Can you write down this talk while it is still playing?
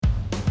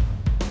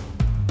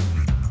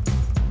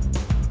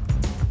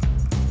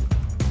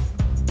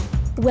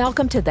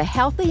Welcome to the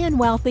Healthy and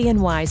Wealthy and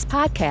Wise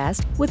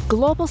podcast with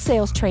global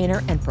sales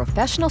trainer and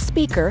professional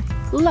speaker,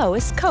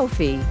 Lois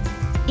Kofi.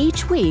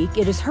 Each week,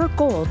 it is her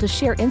goal to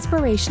share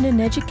inspiration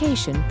and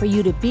education for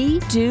you to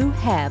be, do,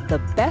 have the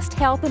best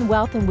health and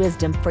wealth and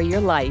wisdom for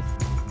your life.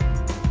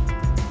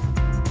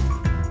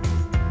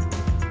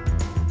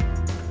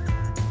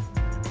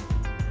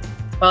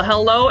 Well,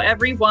 hello,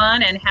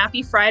 everyone, and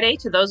happy Friday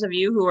to those of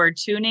you who are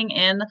tuning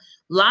in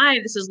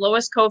live. This is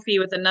Lois Kofi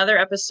with another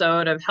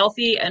episode of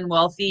Healthy and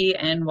Wealthy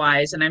and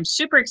Wise. And I'm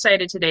super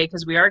excited today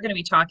because we are going to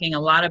be talking a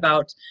lot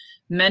about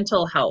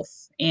mental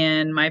health.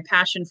 And my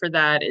passion for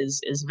that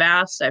is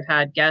vast. I've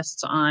had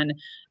guests on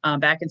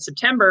back in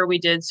September. We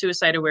did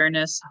suicide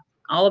awareness,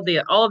 all of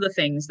the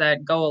things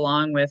that go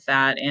along with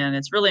that. And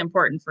it's really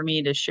important for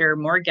me to share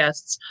more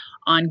guests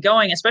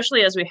ongoing,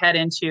 especially as we head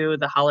into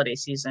the holiday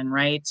season,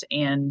 right?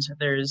 And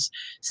there's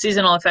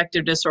seasonal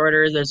affective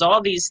disorders. There's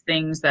all these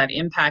things that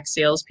impact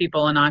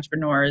salespeople and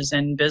entrepreneurs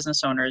and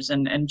business owners,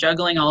 and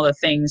juggling all the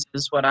things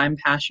is what I'm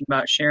passionate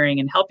about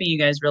sharing and helping you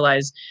guys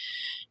realize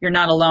you're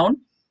not alone.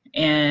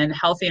 And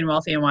Healthy and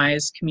Wealthy and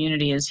Wise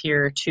community is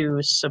here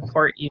to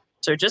support you.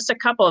 So just a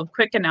couple of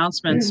quick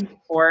announcements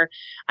before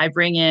I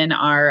bring in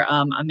our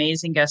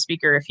amazing guest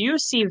speaker. If you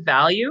see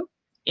value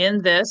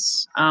in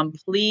this,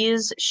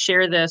 please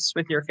share this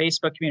with your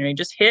Facebook community.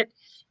 Just hit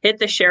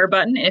the share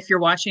button if you're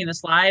watching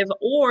this live,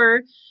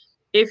 or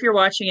if you're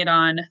watching it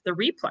on the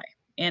replay.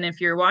 And if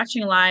you're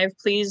watching live,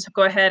 please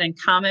go ahead and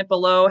comment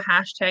below,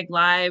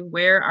 #live.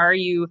 Where are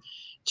you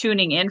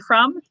tuning in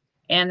from?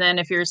 And then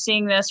if you're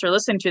seeing this or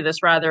listening to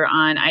this rather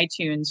on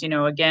iTunes,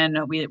 again,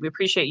 we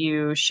appreciate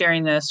you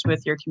sharing this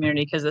with your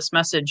community because this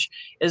message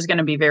is going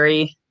to be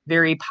very,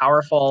 very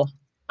powerful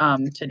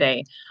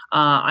today.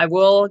 I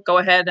will go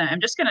ahead. I'm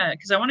just going to,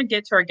 because I want to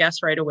get to our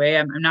guests right away.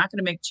 I'm not going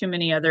to make too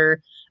many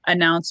other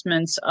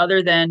announcements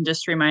other than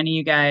just reminding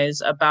you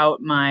guys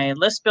about my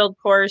list build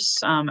course.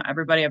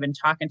 Everybody I've been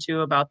talking to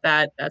about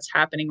that's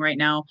happening right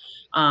now.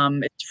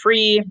 It's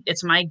free.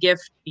 It's my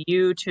gift to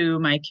you, to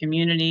my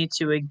community,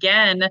 to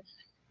again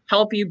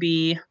help you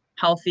be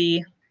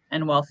healthy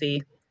and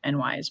wealthy and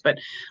wise. But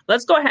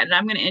let's go ahead and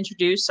I'm going to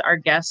introduce our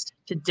guest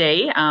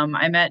today.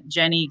 I met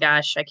Jenny,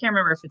 I can't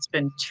remember if it's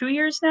been 2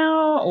 years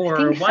now or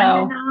 1 year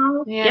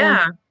now.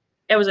 Yeah.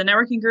 It was a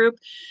networking group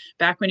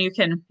back when you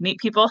can meet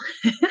people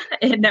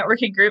in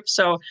networking groups.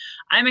 So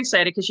I'm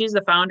excited because she's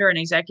the founder and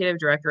executive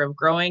director of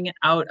Growing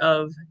Out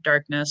of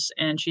Darkness.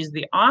 And she's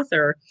the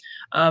author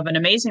of an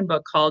amazing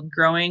book called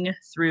Growing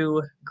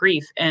Through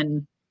Grief.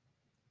 And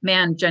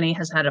man, Jenny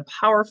has had a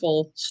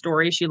powerful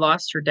story. She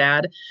lost her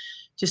dad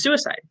to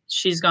suicide.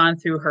 She's gone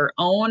through her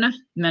own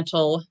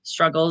mental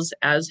struggles,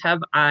 as have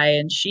I,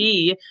 and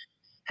she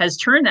has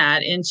turned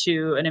that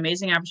into an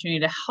amazing opportunity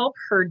to help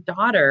her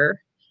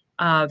daughter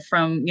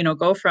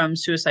go from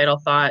suicidal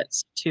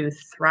thoughts to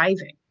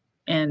thriving.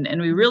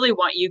 And we really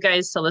want you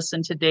guys to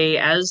listen today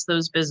as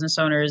those business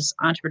owners,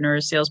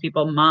 entrepreneurs,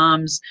 salespeople,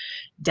 moms,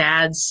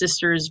 dads,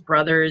 sisters,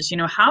 brothers.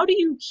 How do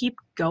you keep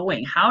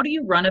going? How do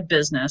you run a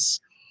business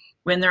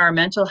when there are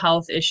mental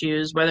health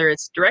issues, whether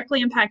it's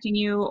directly impacting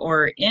you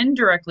or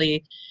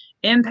indirectly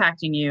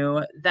impacting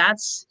you?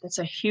 That's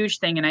a huge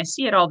thing. And I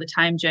see it all the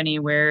time, Jenny,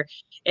 where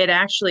it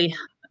actually,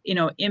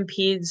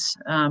 impedes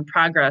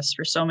progress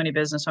for so many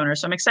business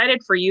owners. So I'm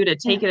excited for you to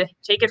take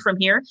it from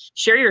here,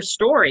 share your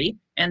story,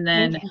 and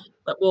then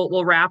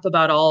we'll wrap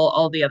about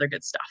all the other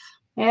good stuff.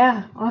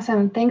 Yeah,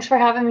 awesome. Thanks for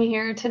having me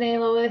here today,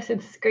 Lois.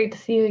 It's great to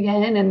see you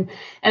again, and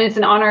it's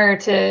an honor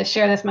to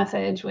share this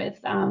message with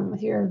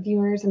your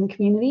viewers and the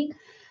community.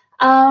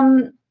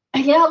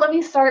 Let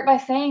me start by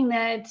saying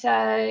that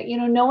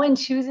no one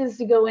chooses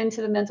to go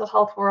into the mental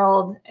health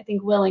world, I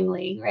think,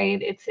 willingly,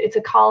 right? It's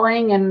a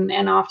calling,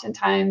 and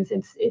oftentimes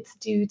it's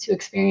due to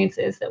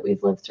experiences that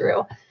we've lived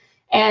through.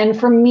 And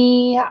for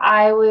me,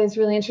 I was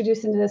really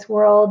introduced into this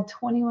world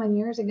 21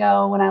 years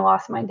ago when I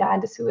lost my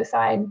dad to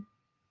suicide.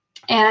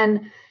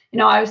 And,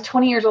 I was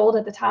 20 years old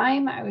at the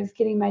time. I was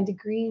getting my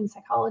degree in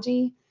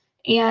psychology.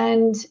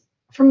 And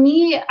for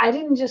me, I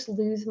didn't just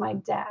lose my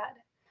dad,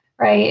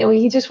 right?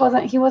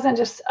 He wasn't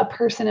just a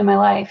person in my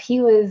life.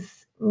 He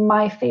was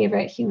my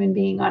favorite human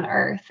being on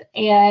earth.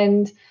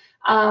 And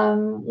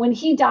when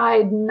he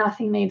died,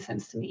 nothing made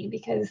sense to me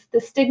because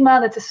the stigma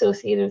that's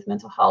associated with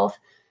mental health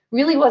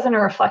really wasn't a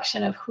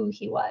reflection of who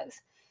he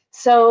was.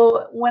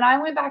 So when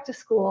I went back to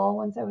school,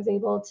 once I was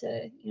able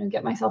to,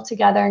 get myself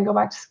together and go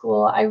back to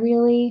school, I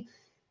really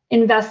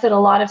invested a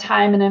lot of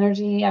time and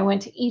energy. I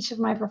went to each of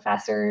my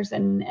professors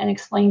and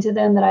explained to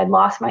them that I'd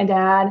lost my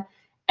dad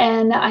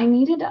and I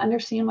needed to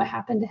understand what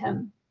happened to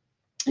him.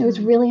 It was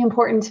really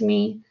important to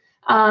me.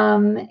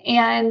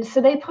 And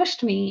so they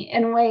pushed me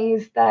in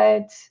ways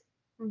that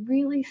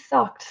really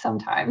sucked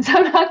sometimes.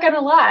 I'm not going to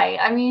lie.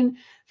 I mean,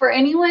 for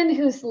anyone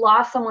who's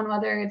lost someone,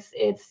 whether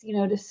it's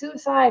to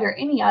suicide or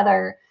any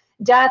other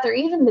death or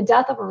even the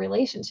death of a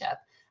relationship,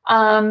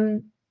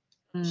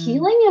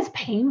 healing is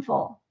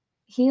painful.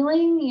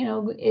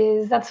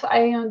 Healing, that's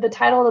the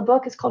title of the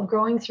book is called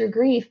Growing Through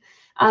Grief.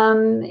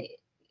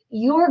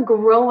 you're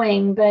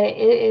growing, but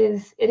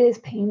it is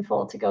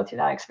painful to go through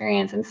that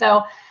experience. And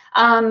so,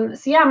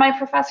 yeah, my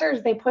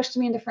professors, they pushed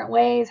me in different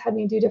ways, had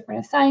me do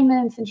different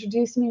assignments,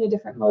 introduced me to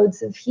different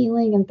modes of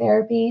healing and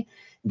therapy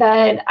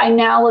that I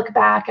now look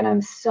back and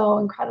I'm so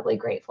incredibly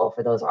grateful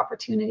for those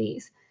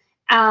opportunities.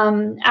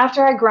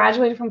 After I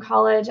graduated from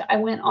college, I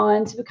went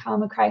on to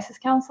become a crisis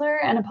counselor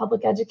and a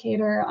public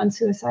educator on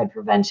suicide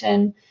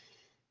prevention.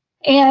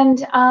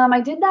 And I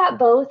did that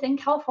both in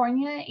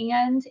California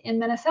and in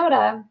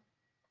Minnesota.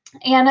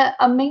 And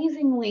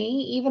amazingly,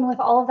 even with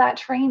all of that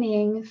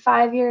training,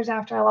 5 years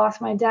after I lost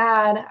my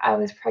dad, I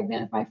was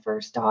pregnant with my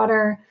first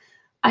daughter.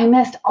 I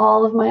missed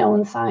all of my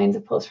own signs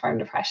of postpartum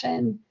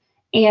depression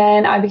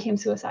and I became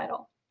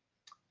suicidal.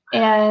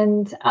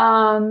 And,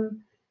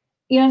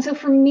 so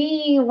for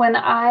me, when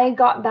I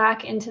got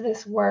back into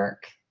this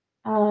work,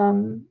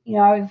 my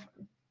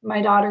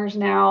daughter's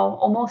now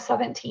almost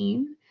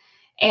 17.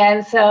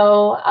 And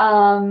so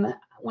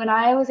when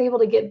I was able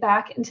to get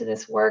back into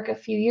this work a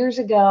few years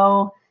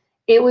ago,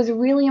 it was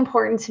really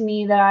important to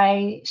me that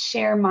I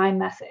share my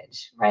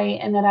message, right?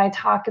 And that I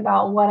talk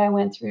about what I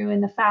went through.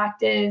 And the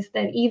fact is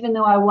that even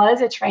though I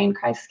was a trained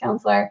crisis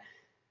counselor,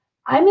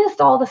 I missed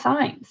all the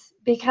signs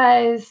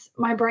because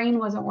my brain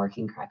wasn't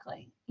working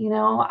correctly.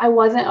 I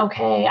wasn't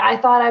okay. I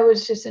thought I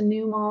was just a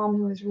new mom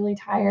who was really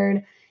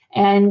tired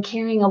and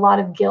carrying a lot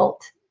of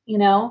guilt,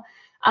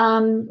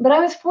 but I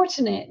was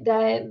fortunate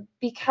that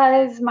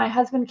because my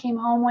husband came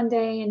home one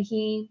day and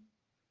he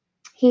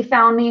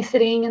found me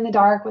sitting in the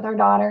dark with our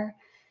daughter,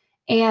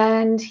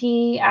 and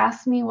he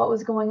asked me what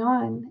was going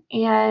on,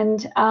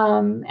 and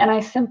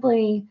I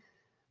simply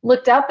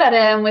looked up at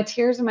him with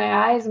tears in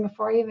my eyes, and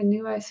before I even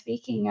knew I was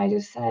speaking, I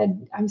just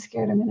said, "I'm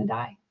scared I'm going to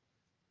die."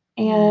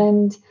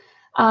 And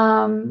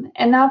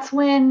that's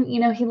when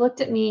he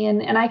looked at me,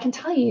 and I can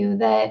tell you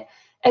that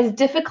as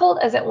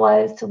difficult as it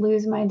was to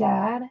lose my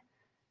dad,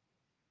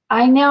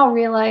 I now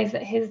realize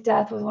that his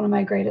death was one of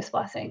my greatest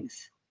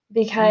blessings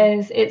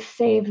because it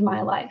saved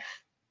my life.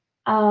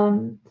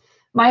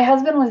 My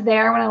husband was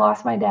there when I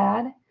lost my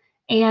dad,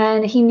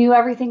 and he knew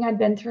everything I'd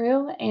been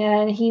through.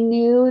 And he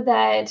knew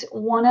that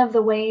one of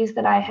the ways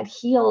that I had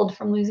healed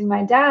from losing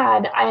my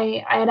dad,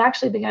 I had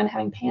actually begun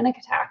having panic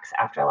attacks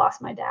after I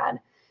lost my dad.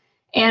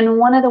 And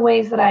one of the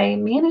ways that I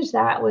managed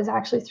that was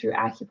actually through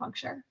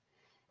acupuncture.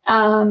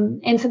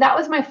 And so that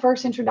was my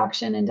first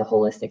introduction into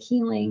holistic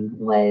healing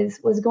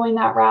was going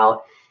that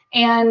route.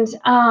 And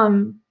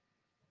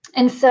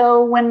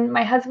so when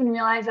my husband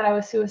realized that I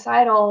was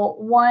suicidal,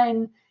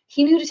 one,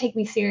 he knew to take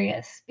me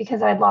serious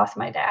because I'd lost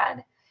my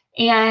dad,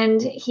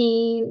 and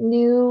he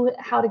knew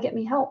how to get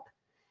me help.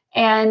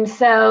 And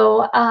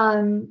so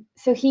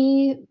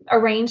he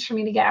arranged for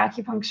me to get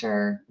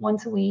acupuncture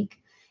once a week.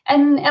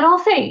 And I'll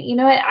say,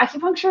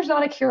 acupuncture is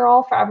not a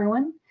cure-all for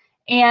everyone.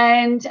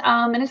 And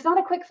it's not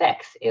a quick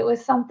fix. It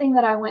was something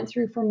that I went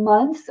through for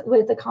months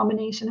with a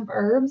combination of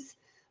herbs.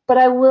 But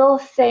I will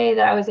say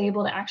that I was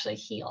able to actually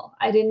heal.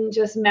 I didn't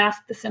just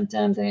mask the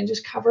symptoms. I didn't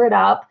just cover it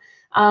up.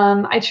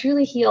 I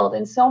truly healed.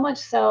 And so much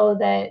so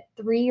that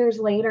 3 years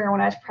later,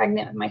 when I was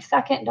pregnant with my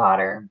second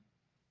daughter,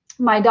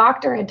 my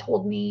doctor had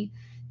told me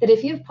that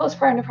if you have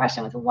postpartum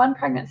depression with one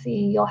pregnancy,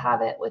 you'll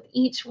have it with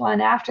each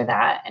one after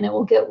that, and it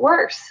will get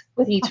worse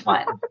with each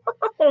one.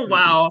 Oh,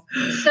 wow.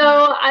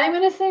 So I'm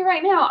going to say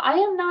right now, I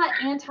am not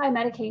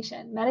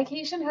anti-medication.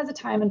 Medication has a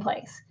time and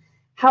place.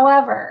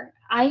 However,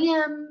 I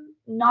am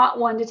not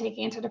one to take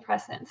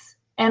antidepressants,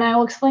 and I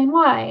will explain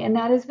why. And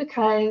that is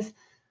because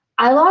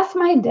I lost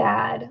my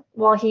dad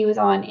while he was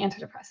on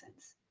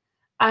antidepressants.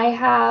 I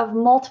have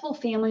multiple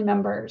family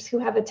members who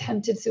have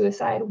attempted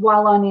suicide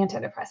while on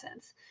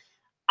antidepressants.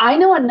 I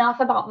know enough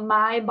about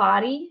my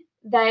body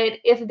that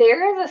if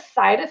there is a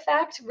side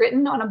effect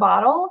written on a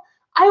bottle,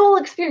 I will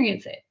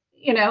experience it,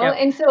 Yep.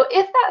 And so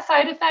if that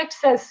side effect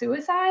says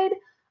suicide,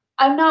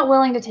 I'm not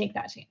willing to take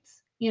that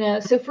chance,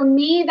 So for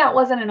me, that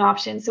wasn't an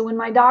option. So when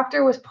my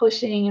doctor was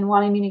pushing and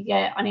wanting me to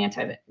get on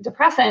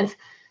antidepressants,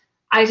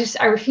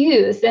 I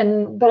refused.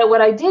 But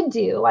what I did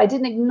do, I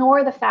didn't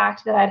ignore the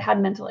fact that I'd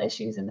had mental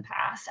issues in the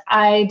past.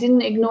 I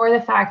didn't ignore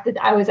the fact that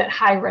I was at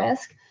high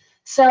risk.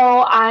 So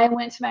I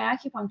went to my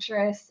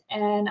acupuncturist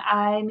and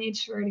I made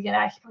sure to get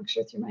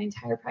acupuncture through my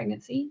entire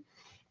pregnancy.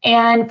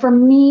 And for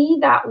me,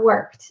 that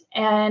worked.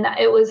 And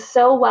it was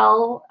so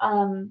well,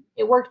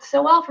 it worked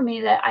so well for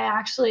me that I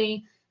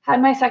actually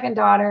had my second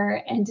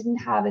daughter and didn't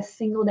have a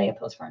single day of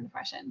postpartum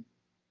depression.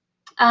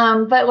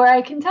 But where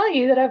I can tell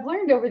you that I've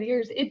learned over the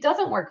years, it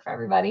doesn't work for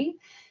everybody,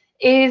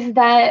 is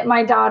that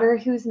my daughter,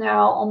 who's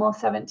now almost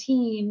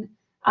 17,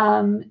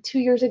 2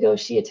 years ago,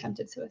 she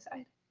attempted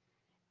suicide.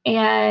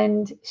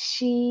 And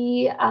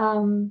she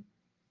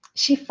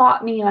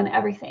fought me on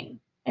everything.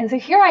 And so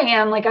here I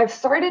am, like I've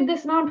started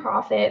this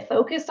nonprofit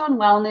focused on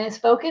wellness,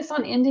 focused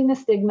on ending the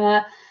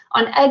stigma,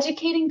 on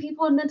educating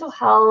people in mental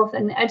health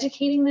and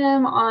educating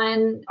them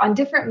on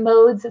different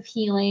modes of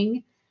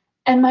healing.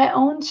 And my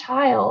own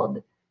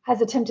child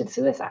has attempted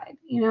suicide.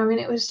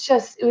 It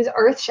was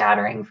earth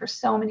shattering for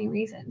so many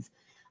reasons.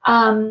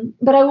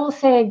 But I will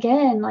say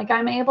again, like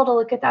I'm able to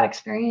look at that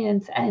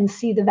experience and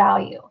see the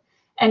value.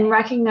 and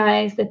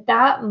recognize that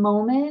that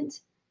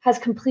moment has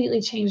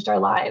completely changed our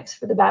lives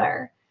for the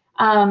better.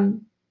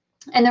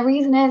 And the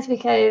reason is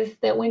because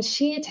that when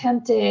she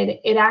attempted,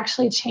 it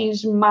actually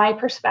changed my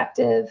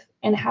perspective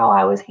and how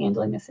I was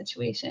handling the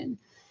situation.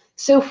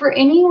 So for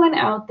anyone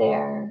out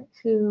there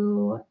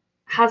who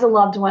has a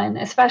loved one,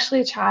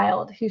 especially a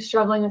child who's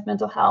struggling with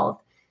mental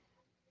health,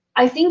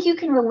 I think you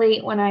can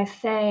relate when I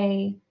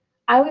say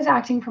I was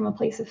acting from a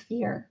place of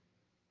fear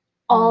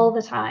all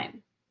the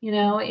time.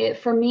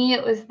 For me,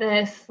 it was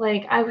this,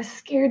 like, I was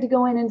scared to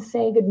go in and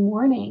say good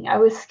morning. I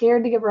was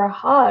scared to give her a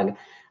hug.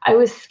 I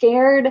was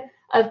scared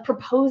of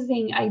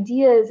proposing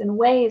ideas and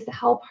ways to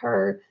help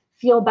her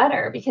feel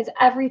better, because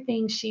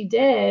everything she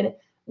did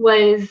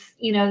was,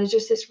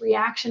 just this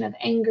reaction of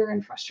anger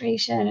and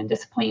frustration and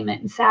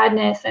disappointment and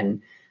sadness.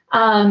 And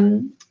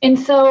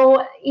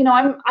so,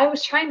 I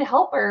was trying to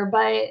help her,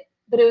 but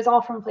it was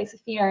all from a place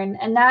of fear.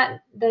 And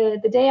that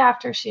the day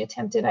after she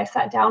attempted, I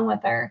sat down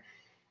with her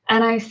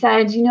and I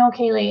said,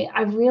 Kaylee,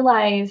 I've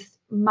realized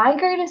my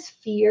greatest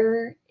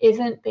fear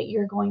isn't that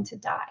you're going to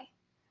die.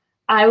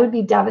 I would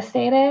be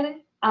devastated,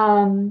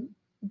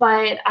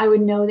 but I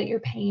would know that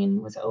your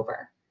pain was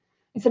over.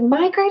 I said,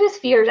 my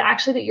greatest fear is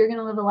actually that you're going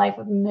to live a life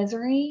of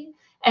misery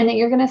and that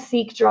you're going to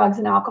seek drugs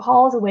and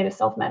alcohol as a way to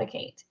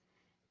self-medicate.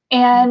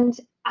 And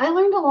I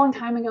learned a long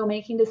time ago,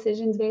 making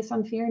decisions based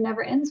on fear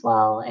never ends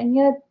well. And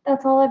yet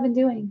that's all I've been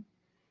doing.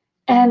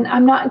 And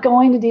I'm not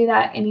going to do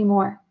that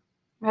anymore.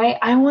 Right?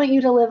 I want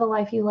you to live a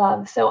life you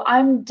love. So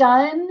I'm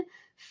done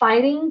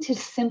fighting to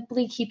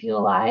simply keep you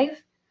alive.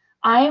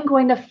 I am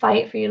going to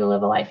fight for you to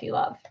live a life you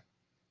love.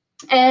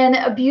 And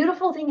a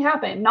beautiful thing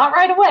happened, not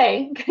right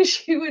away because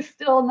she was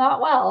still not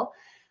well.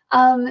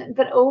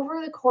 But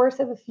over the course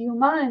of a few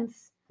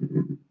months,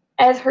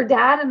 as her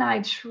dad and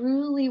I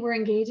truly were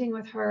engaging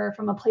with her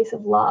from a place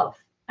of love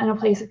and a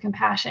place of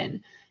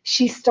compassion,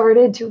 she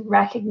started to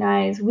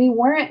recognize we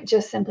weren't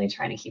just simply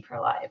trying to keep her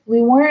alive.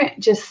 We weren't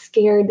just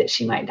scared that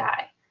she might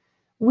die.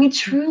 We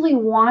truly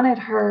wanted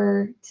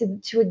her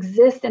to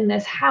exist in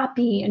this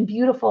happy and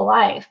beautiful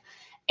life.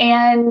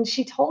 And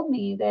she told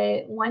me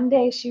that one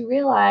day she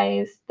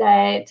realized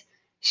that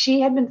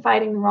she had been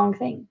fighting the wrong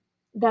thing,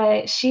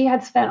 that she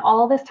had spent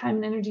all this time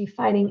and energy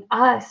fighting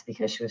us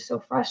because she was so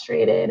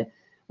frustrated,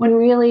 when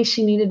really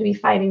she needed to be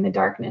fighting the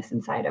darkness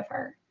inside of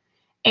her.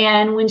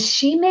 And when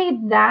she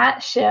made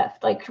that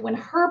shift, like when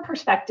her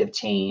perspective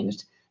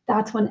changed,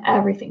 that's when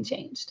everything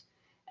changed.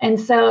 And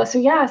so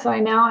I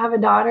now have a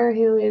daughter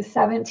who is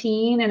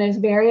 17 and is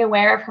very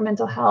aware of her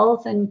mental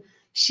health, and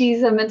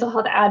she's a mental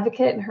health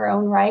advocate in her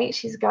own right.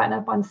 She's gotten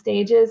up on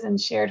stages and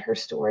shared her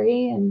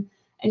story,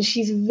 and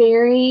she's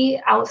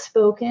very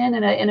outspoken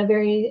in a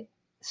very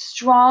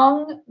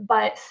strong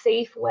but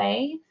safe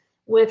way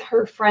with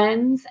her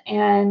friends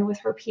and with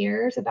her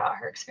peers about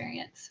her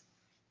experience.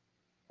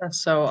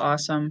 That's so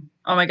awesome.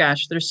 Oh my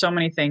gosh, there's so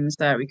many things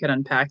that we could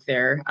unpack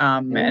there.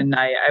 And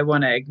I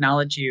want to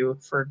acknowledge you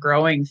for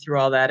growing through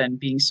all that and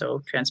being so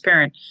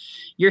transparent.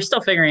 You're still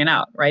figuring it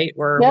out, right?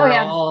 We're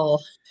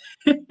all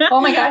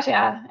oh my gosh,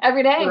 yeah.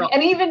 Every day.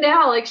 And even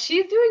now, like,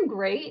 she's doing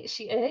great.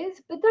 She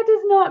is, but that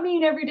does not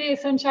mean every day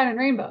is sunshine and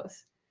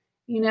rainbows.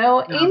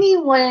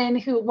 Anyone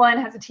who, one,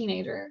 has a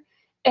teenager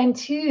and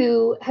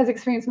two, has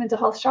experienced mental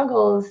health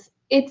struggles,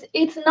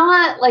 it's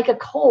not like a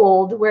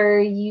cold where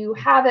you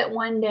have it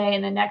one day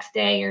and the next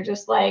day you're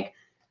just like,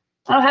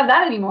 I don't have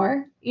that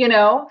anymore.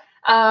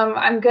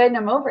 I'm good and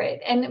I'm over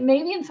it. And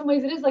maybe in some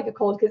ways it is like a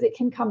cold because it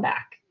can come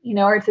back,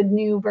 or it's a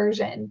new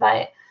version.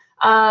 But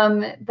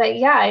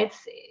yeah,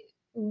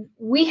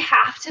 we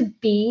have to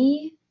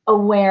be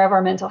aware of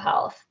our mental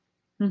health.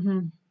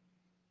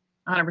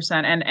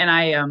 100%. And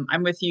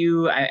I'm with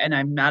you. And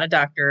I'm not a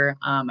doctor.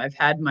 I've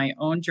had my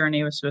own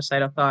journey with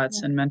suicidal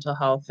thoughts and mental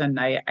health. And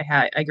I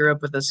grew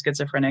up with a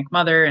schizophrenic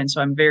mother. And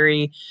so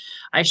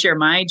I share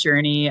my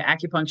journey.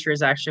 Acupuncture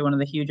is actually one of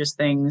the hugest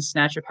things,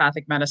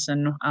 naturopathic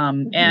medicine.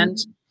 And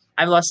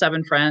I've lost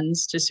 7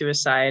 friends to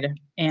suicide,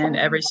 and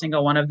every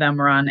single one of them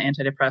were on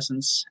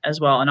antidepressants as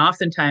well. And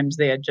oftentimes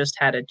they had just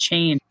had a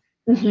change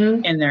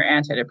in their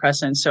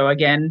antidepressants. So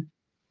again,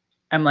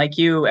 I'm like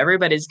you,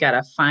 everybody's got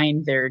to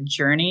find their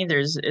journey.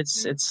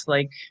 It's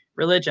like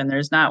religion.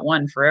 There's not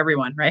one for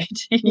everyone, right?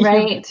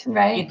 Right.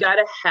 You got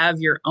to have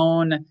your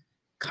own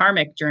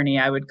karmic journey,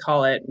 I would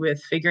call it,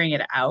 with figuring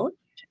it out.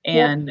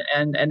 And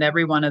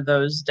every one of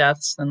those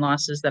deaths and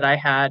losses that I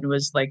had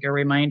was like a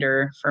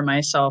reminder for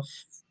myself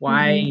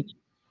why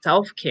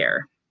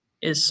self-care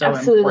is so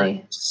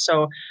important.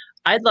 So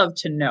I'd love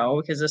to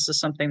know, because this is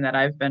something that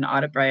I've been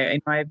audited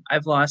by.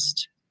 I've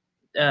lost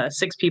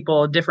 6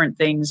 people, different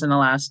things in the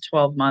last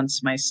 12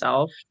 months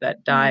myself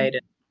that died.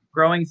 And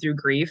growing through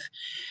grief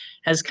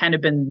has kind of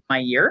been my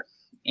year,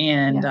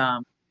 and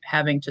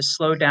having to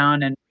slow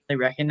down and really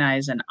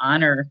recognize and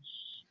honor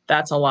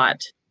that's a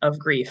lot of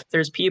grief.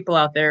 There's people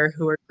out there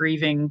who are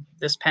grieving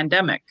this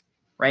pandemic,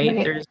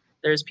 right?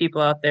 There's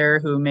people out there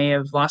who may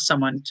have lost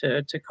someone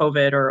to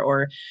COVID,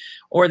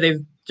 or they've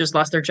just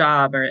lost their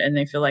job, and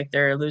they feel like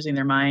they're losing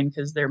their mind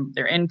because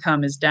their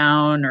income is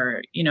down,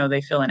 or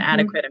they feel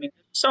inadequate. I mean,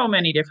 so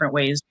many different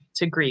ways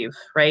to grieve,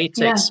 right?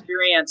 To Yeah.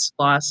 experience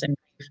loss and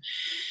grief.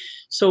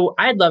 So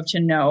I'd love to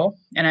know,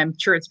 and I'm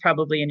sure it's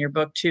probably in your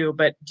book too,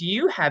 but do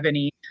you have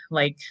any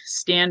like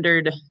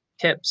standard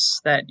tips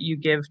that you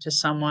give to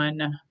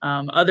someone,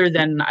 other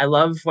than, I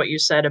love what you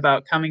said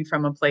about coming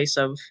from a place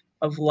of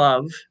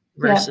love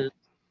Yeah. versus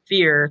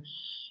fear,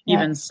 Yeah.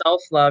 even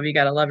self-love, you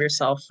got to love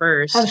yourself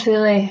first.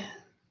 Absolutely.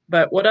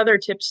 But what other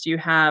tips do you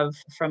have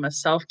from a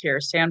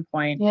self-care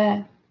standpoint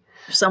Yeah.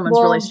 if someone's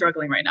really Well,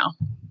 struggling right now?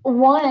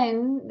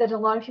 one that a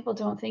lot of people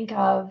don't think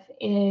of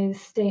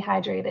is stay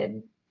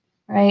hydrated,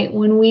 right?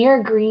 When we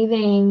are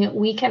grieving,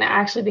 we can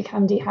actually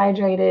become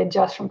dehydrated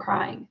just from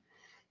crying.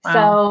 Wow.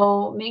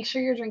 So make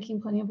sure you're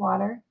drinking plenty of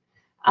water.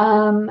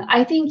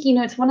 I think,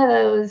 it's one of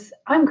those,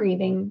 I'm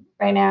grieving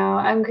right now.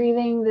 I'm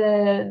grieving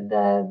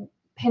the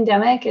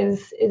pandemic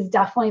is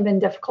definitely been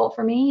difficult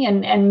for me.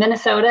 And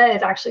Minnesota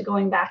is actually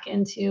going back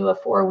into a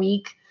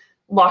 4-week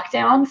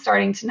lockdown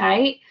starting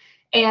tonight.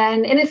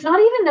 And it's not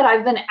even that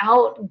I've been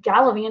out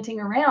gallivanting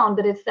around,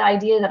 but it's the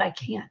idea that I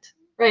can't,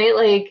 right?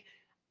 Like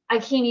I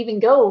can't even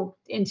go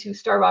into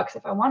Starbucks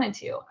if I wanted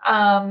to.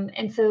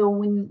 And so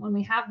when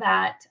we have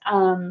that,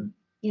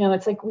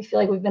 it's like we feel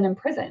like we've been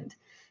imprisoned.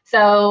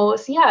 So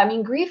yeah, I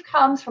mean, grief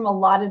comes from a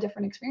lot of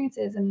different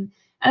experiences, and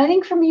I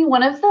think for me,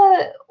 one of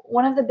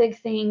the big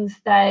things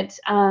that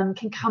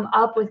can come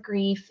up with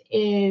grief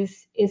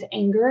is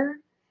anger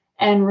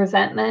and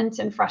resentment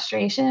and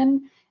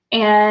frustration.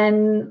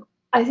 And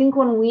I think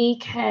when we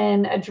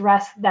can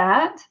address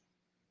that,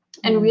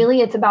 and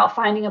really it's about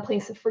finding a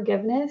place of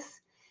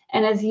forgiveness.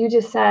 And as you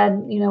just said,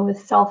 with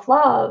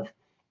self-love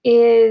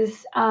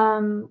is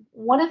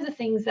one of the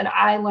things that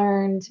I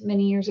learned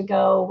many years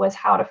ago was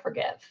how to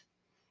forgive,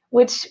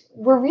 which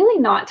we're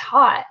really not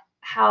taught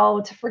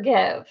how to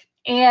forgive.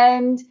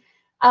 And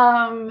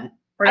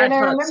We're not I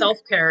taught remember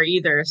self-care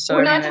either. So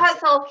we're I mean, not it's taught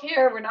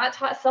self-care, we're not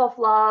taught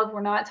self-love,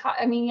 we're not taught,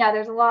 yeah,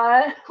 there's a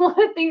lot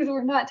of things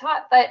we're not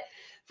taught. But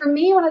for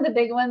me, one of the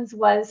big ones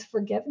was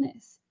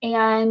forgiveness.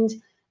 And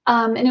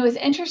it was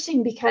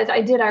interesting because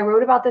I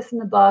wrote about this in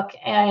the book,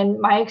 and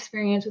my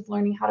experience with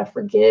learning how to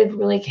forgive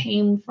really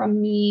came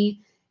from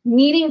me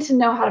needing to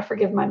know how to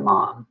forgive my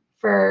mom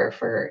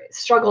for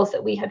struggles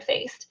that we had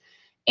faced.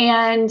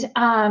 And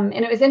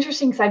it was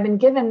interesting because I've been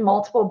given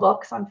multiple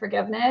books on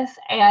forgiveness,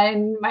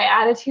 and my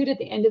attitude at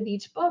the end of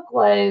each book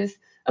was,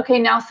 okay,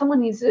 now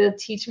someone needs to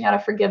teach me how to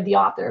forgive the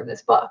author of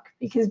this book,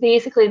 because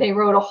basically they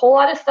wrote a whole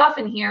lot of stuff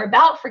in here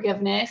about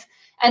forgiveness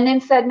and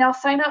then said, now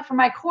sign up for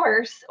my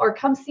course or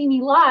come see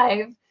me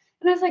live.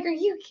 And I was like, are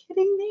you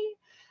kidding me?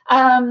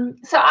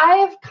 So I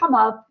have come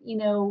up,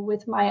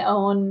 with my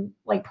own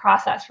like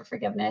process for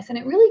forgiveness. And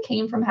it really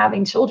came from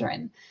having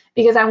children,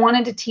 because I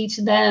wanted to teach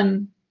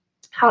them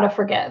how to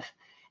forgive.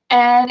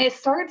 And it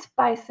starts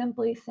by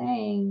simply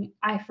saying,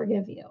 I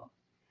forgive you.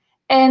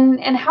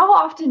 And how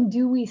often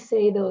do we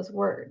say those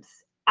words?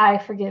 I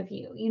forgive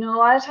you. A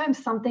lot of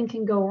times something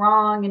can go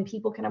wrong and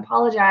people can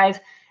apologize,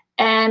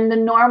 and the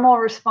normal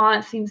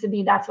response seems to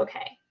be, that's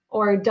okay,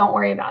 or don't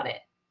worry about it.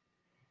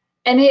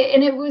 And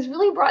it was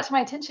really brought to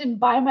my attention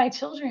by my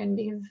children,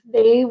 because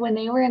when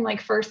they were in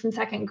like first and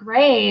second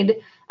grade,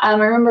 I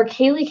remember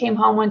Kaylee came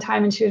home one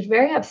time and she was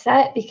very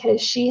upset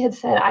because she had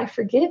said, I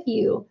forgive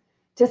you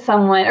to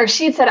someone, or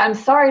she had said, I'm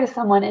sorry to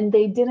someone, and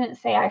they didn't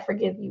say, I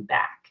forgive you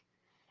back.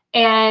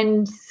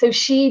 And so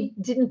she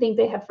didn't think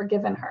they had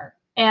forgiven her.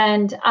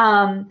 And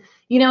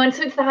and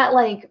so it's that,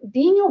 like,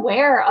 being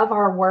aware of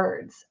our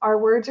words. Our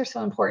words are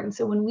so important.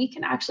 So when we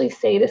can actually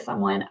say to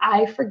someone,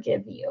 I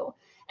forgive you,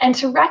 and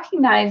to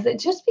recognize that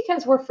just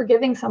because we're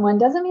forgiving someone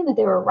doesn't mean that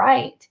they were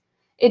right.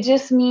 It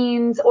just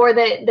means, or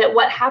that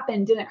what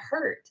happened didn't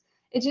hurt.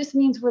 It just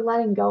means we're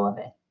letting go of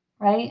it,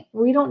 right?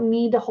 We don't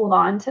need to hold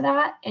on to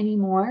that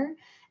anymore.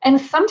 And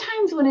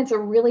sometimes when it's a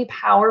really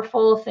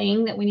powerful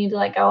thing that we need to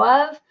let go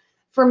of,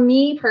 for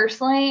me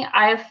personally,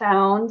 I have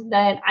found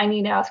that I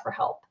need to ask for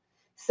help.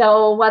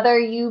 So whether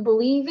you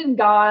believe in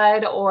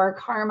God or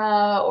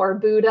karma or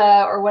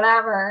Buddha or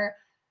whatever,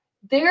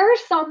 there are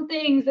some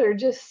things that are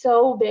just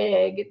so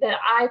big that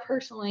I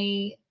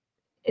personally,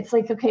 it's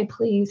like, okay,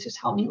 please just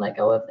help me let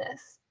go of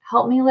this.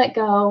 Help me let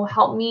go.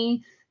 Help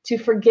me to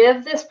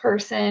forgive this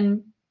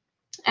person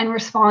and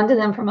respond to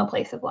them from a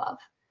place of love.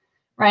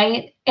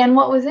 Right. And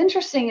what was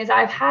interesting is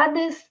I've had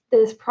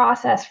this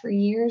process for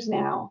years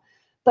now,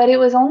 but it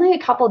was only a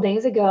couple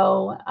days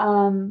ago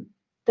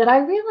that I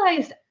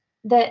realized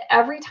that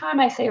every time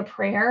I say a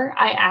prayer,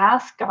 I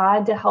ask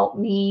God to help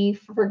me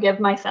forgive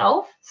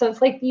myself. So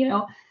it's like,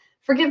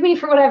 forgive me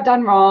for what I've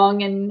done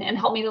wrong, and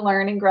help me to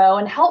learn and grow,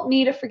 and help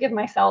me to forgive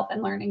myself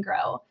and learn and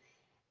grow.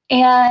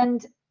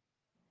 And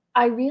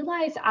I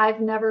realized I've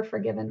never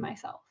forgiven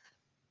myself.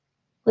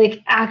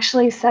 Like,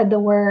 actually said the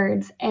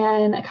words.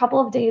 And a couple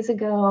of days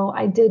ago,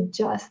 I did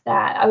just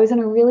that. I was in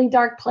a really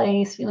dark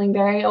place, feeling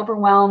very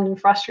overwhelmed and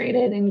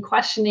frustrated and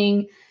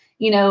questioning,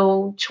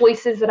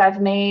 choices that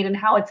I've made and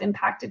how it's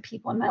impacted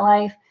people in my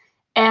life.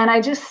 And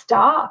I just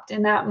stopped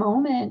in that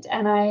moment.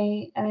 And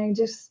I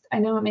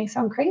know it may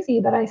sound crazy,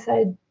 but I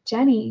said,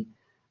 Jenny,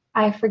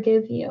 I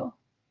forgive you.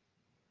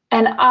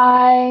 And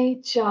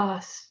I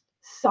just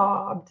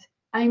sobbed.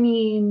 I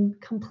mean,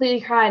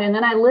 completely cried. And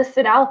then I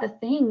listed out the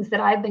things that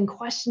I've been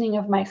questioning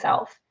of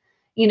myself,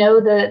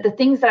 the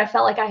things that I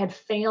felt like I had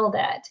failed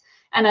at.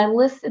 And I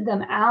listed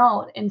them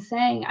out and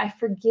saying, I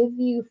forgive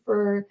you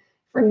for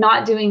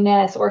not doing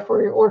this or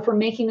for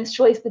making this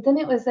choice. But then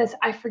it was this,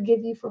 I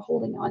forgive you for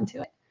holding on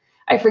to it.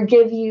 I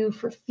forgive you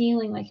for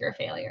feeling like you're a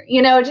failure.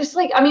 Just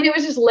like, I mean, it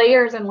was just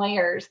layers and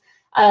layers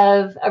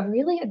of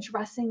really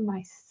addressing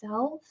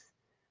myself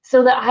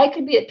so that I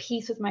could be at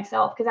peace with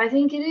myself. Because I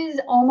think it is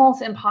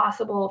almost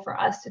impossible for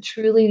us to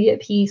truly be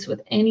at peace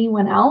with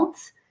anyone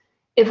else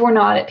if we're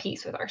not at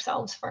peace with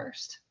ourselves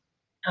first.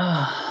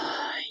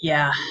 Oh,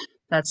 yeah,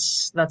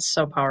 that's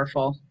so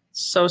powerful.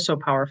 So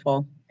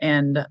powerful.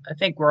 And I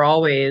think we're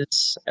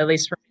always, at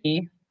least for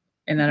me,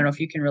 and I don't know if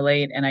you can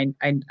relate, and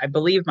I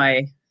believe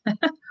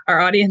our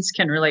audience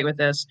can relate with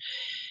this.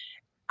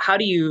 How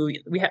do you,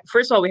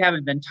 first of all, we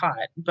haven't been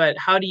taught, but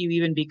how do you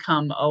even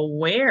become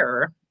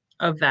aware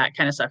of that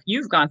kind of stuff?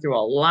 You've gone through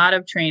a lot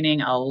of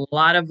training, a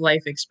lot of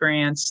life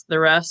experience. The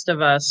rest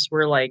of us,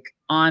 we're like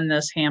on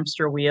this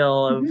hamster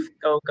wheel of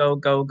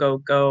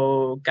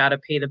go, gotta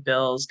pay the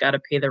bills, gotta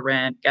pay the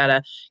rent,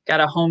 gotta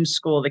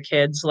homeschool the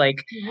kids.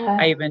 Like Yeah.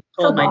 I even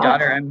told my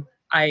daughter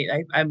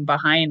I'm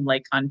behind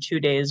like on 2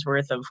 days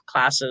worth of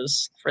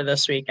classes for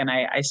this week. And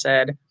I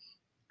said,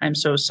 I'm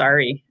so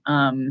sorry.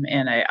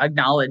 And I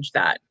acknowledge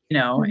that,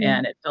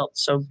 and it felt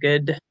so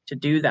good to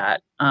do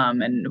that.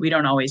 And we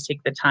don't always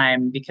take the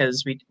time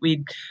because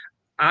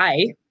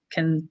I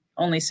can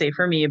only say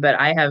for me, but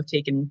I have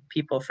taken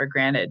people for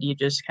granted. You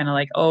just kind of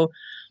like, oh,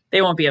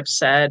 they won't be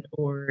upset,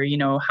 or,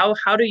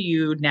 how do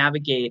you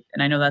navigate?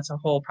 And I know that's a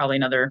whole, probably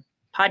another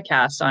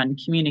podcast on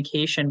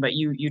communication, but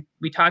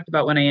we talked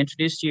about when I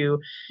introduced you,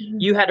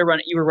 you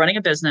were running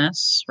a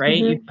business, right?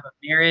 You have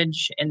a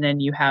marriage, and then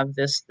you have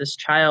this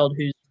child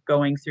who's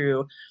going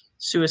through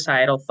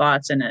suicidal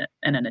thoughts and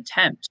an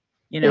attempt.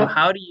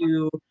 How do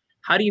you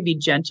be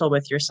gentle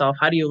with yourself?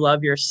 How do you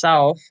love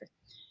yourself,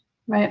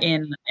 right,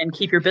 and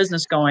keep your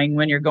business going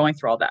when you're going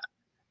through all that?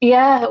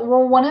 Yeah,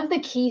 well, one of the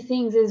key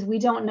things is we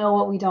don't know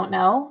what we don't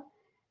know.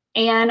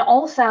 And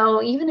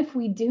also, even if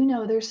we do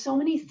know, there's so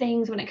many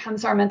things when it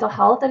comes to our mental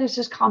health that is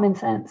just common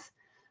sense.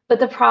 But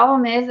the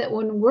problem is that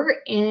when we're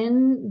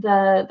in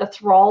the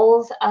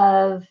thralls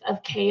of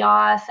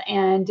chaos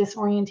and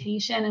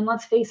disorientation, and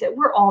let's face it,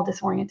 we're all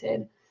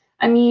disoriented.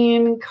 I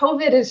mean,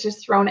 COVID has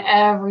just thrown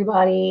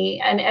everybody,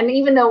 and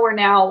even though we're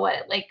now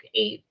like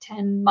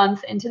 8-10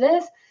 months into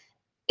this,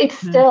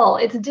 it's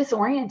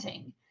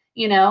disorienting.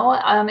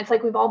 It's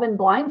like we've all been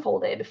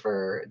blindfolded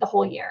for the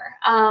whole year.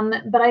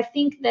 But I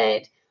think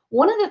that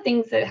one of the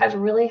things that has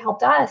really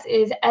helped us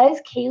is as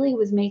Kaylee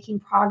was making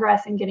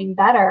progress and getting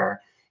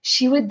better,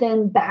 she would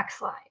then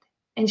backslide.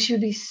 And she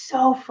would be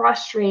so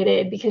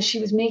frustrated because she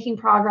was making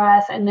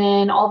progress and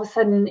then all of a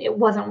sudden it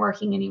wasn't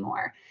working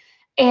anymore.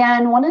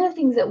 And one of the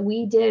things that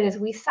we did is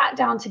we sat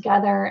down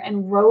together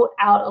and wrote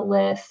out a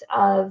list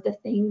of the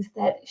things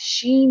that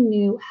she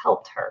knew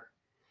helped her.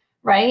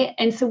 Right.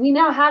 And so we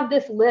now have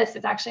this list.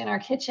 It's actually in our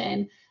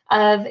kitchen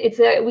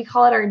we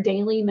call it our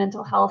daily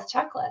mental health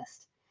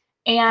checklist.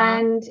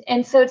 And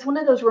so it's one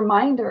of those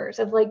reminders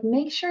of like,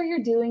 make sure you're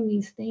doing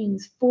these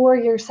things for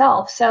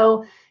yourself.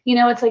 So,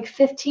 it's like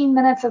 15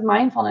 minutes of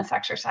mindfulness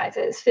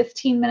exercises,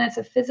 15 minutes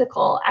of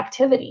physical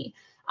activity,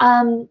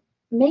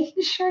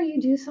 making sure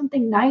you do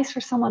something nice for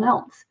someone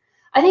else.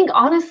 I think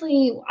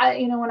honestly,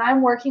 when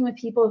I'm working with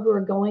people who are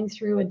going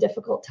through a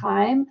difficult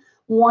time,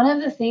 one of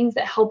the things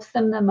that helps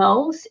them the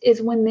most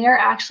is when they're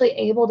actually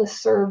able to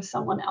serve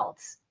someone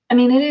else. I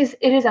mean,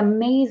 it is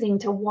amazing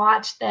to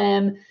watch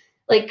them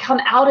like come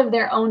out of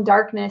their own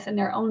darkness and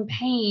their own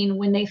pain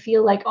when they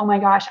feel like, oh my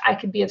gosh, I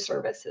could be of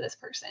service to this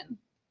person.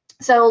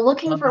 So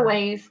looking for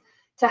ways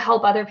to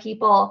help other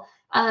people,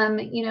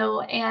 and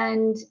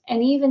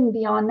even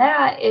beyond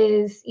that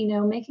is,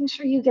 making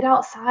sure you get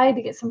outside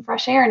to get some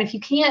fresh air. And if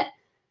you can't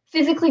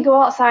physically go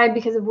outside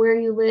because of where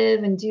you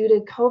live and due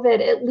to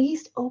COVID, at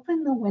least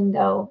open the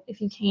window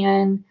if you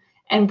can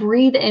and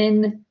breathe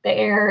in the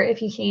air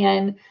if you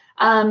can.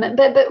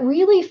 But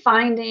really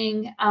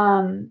finding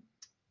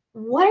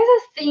what are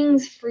the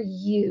things for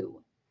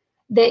you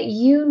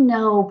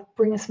that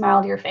bring a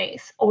smile to your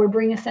face or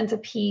bring a sense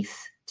of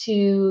peace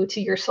to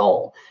your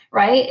soul,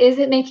 right? Is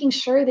it making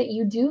sure that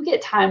you do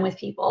get time with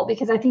people?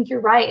 Because I think you're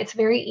right. It's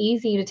very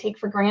easy to take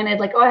for granted,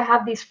 like, oh, I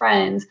have these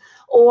friends,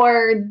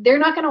 or they're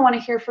not going to want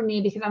to hear from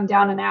me because I'm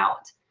down and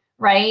out,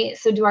 right?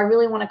 So do I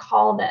really want to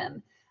call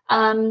them?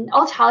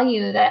 I'll tell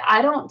you that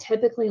I don't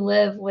typically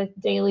live with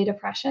daily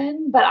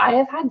depression, but I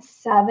have had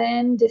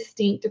 7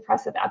 distinct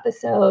depressive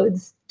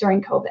episodes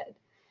during COVID.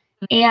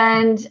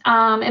 And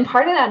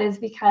part of that is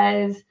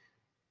because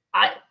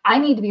I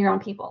need to be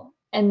around people.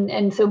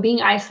 And so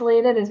being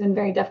isolated has been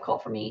very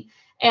difficult for me.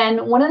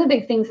 And one of the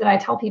big things that I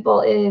tell people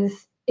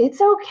is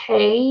it's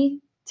okay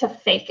to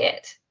fake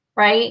it.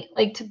 right?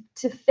 Like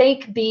to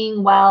fake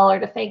being well or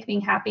to fake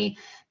being happy,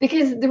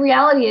 because the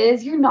reality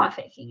is you're not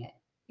faking it.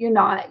 You're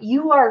not.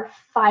 You are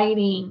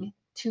fighting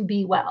to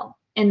be well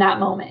in that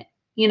moment,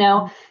 you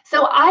know?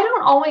 So I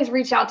don't always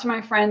reach out to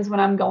my friends when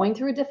I'm going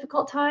through a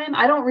difficult time.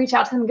 I don't reach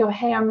out to them and go,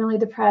 hey, I'm really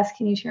depressed.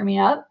 Can you cheer me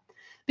up?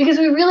 Because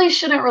we really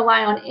shouldn't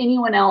rely on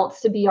anyone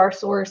else to be our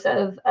source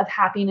of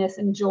happiness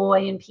and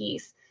joy and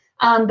peace.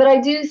 But I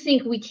do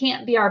think we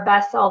can't be our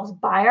best selves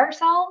by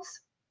ourselves.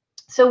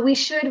 So we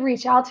should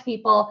reach out to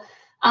people.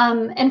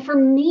 And for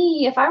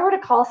me, if I were to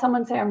call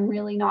someone and say, I'm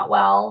really not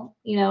well,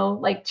 you know,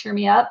 like cheer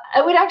me up,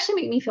 it would actually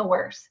make me feel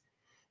worse.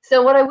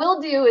 So what I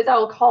will do is I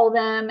will call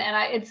them,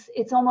 and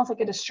it's almost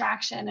like a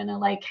distraction, and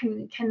like,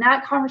 can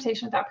that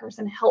conversation with that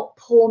person help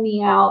pull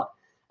me out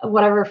of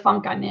whatever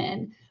funk I'm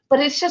in? But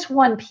it's just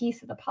one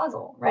piece of the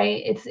puzzle,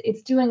 right?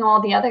 It's doing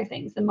all the other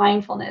things, the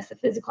mindfulness, the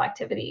physical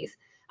activities,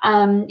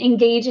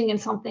 engaging in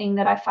something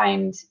that I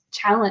find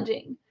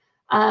challenging.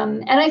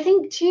 And I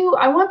think too,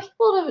 I want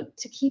people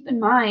to keep in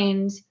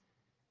mind,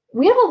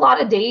 we have a lot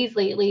of days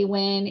lately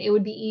when it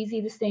would be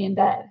easy to stay in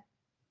bed.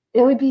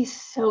 It would be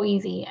so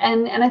easy.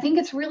 And I think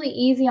it's really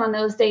easy on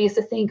those days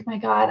to think, my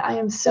God, I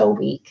am so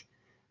weak.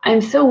 I'm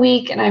so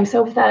weak and I'm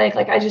so pathetic.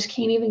 Like I just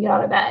can't even get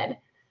out of bed.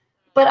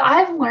 But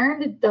I've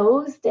learned that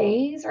those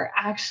days are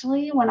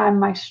actually when I'm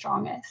my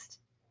strongest,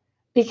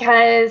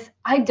 because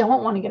I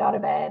don't want to get out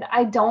of bed.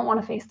 I don't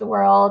want to face the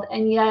world.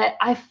 And yet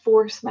I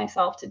force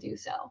myself to do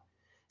so.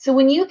 So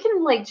when you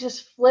can like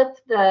just flip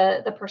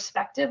the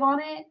perspective on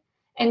it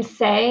and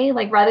say,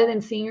 like, rather than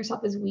seeing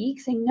yourself as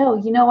weak, saying, no,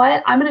 you know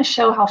what? I'm going to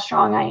show how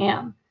strong I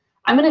am.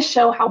 I'm going to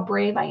show how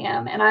brave I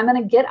am. And I'm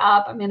going to get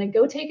up. I'm going to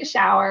go take a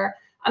shower.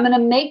 I'm going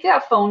to make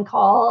that phone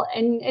call.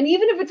 And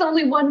even if it's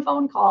only one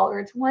phone call or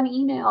it's one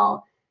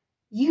email,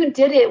 you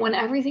did it when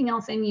everything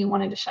else in you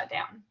wanted to shut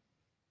down.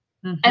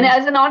 Mm-hmm. And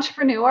as an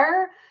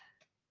entrepreneur,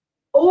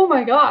 oh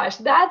my gosh,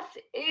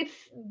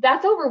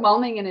 that's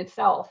overwhelming in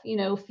itself, you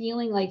know,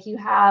 feeling like you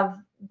have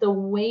the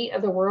weight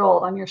of the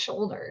world on your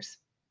shoulders.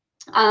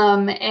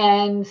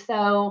 And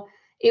so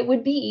it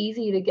would be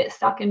easy to get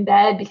stuck in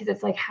bed because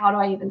it's like, how do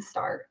I even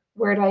start?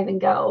 Where do I even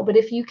go? But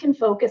if you can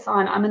focus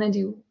on, I'm going to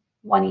do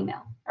one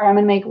email or I'm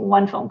going to make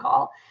one phone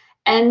call,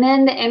 and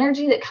then the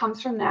energy that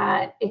comes from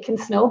that, it can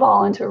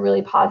snowball into a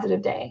really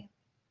positive day.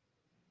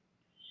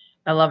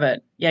 I love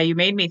it. Yeah, you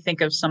made me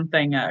think of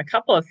something, a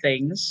couple of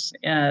things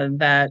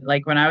that,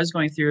 like, when I was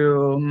going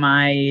through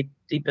my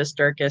deepest,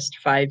 darkest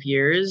 5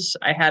 years,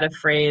 I had a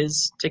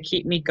phrase to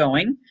keep me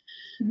going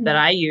that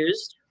I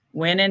used: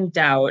 when in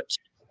doubt,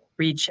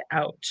 reach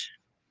out.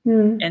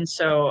 And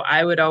so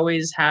I would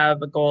always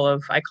have a goal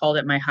of, I called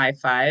it my high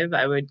five.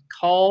 I would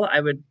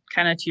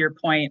kind of, to your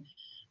point,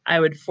 I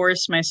would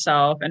force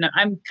myself, and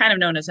I'm kind of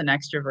known as an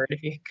extrovert.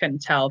 If you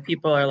couldn't tell,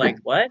 people are like,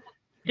 what?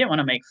 You didn't want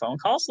to make phone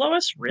calls,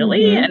 Lois?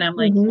 Really? And I'm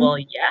like, well,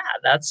 yeah,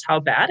 that's how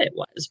bad it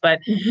was. But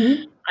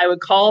I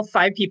would call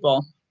 5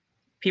 people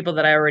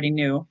that I already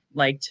knew,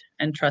 liked,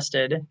 and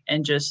trusted,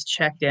 and just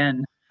check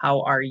in.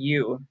 How are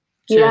you?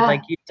 To,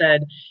 like you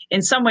said,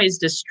 in some ways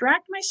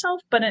distract myself,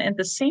 but at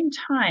the same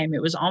time,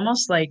 it was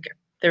almost like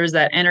there was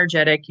that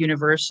energetic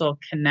universal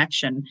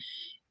connection.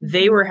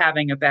 They were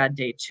having a bad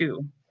day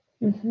too.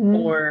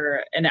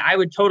 And I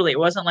would totally, it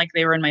wasn't like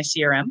they were in my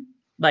CRM.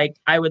 Like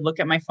I would look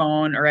at my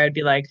phone, or I'd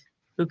be like,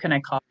 who can I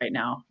call right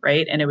now?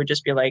 Right. And it would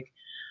just be like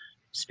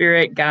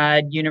spirit,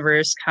 God,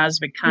 universe,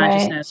 cosmic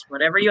consciousness,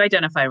 whatever you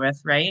identify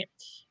with, right,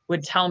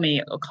 would tell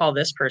me, oh, call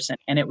this person.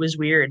 And it was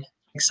weird.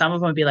 Like some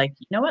of them would be like,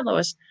 you know what,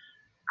 Lois,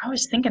 I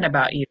was thinking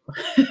about you.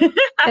 Isn't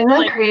that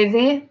like,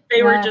 crazy?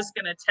 They were just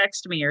going to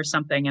text me or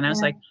something. And I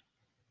was like,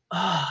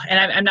 oh,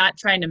 and I'm not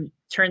trying to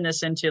turn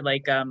this into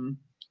like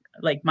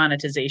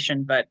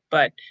monetization, but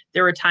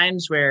there were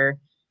times where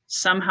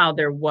somehow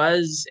there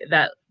was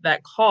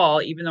that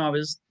call, even though I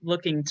was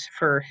looking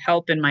for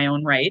help in my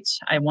own right.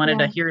 I wanted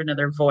to hear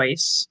another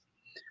voice.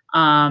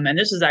 And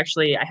this is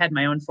actually, I had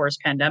my own forced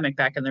pandemic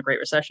back in the Great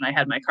Recession. I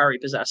had my car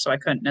repossessed, so I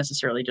couldn't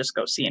necessarily just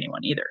go see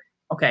anyone either.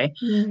 Okay.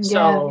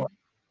 So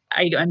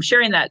I'm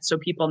sharing that so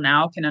people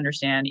now can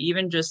understand,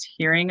 even just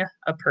hearing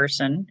a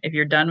person. If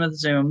you're done with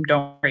Zoom,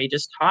 don't worry,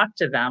 just talk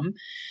to them,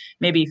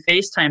 maybe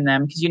FaceTime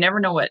them, because you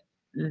never know what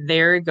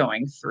they're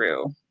going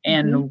through.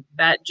 And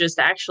that just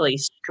actually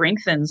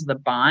strengthens the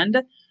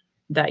bond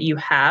that you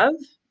have.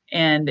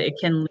 And it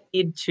can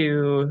lead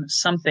to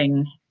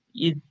something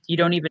you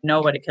don't even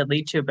know what it could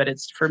lead to. But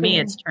for me,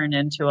 it's turned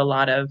into a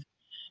lot of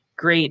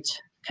great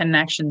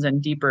connections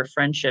and deeper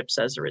friendships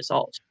as a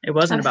result. It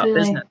wasn't about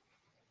business.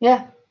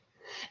 Yeah.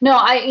 No,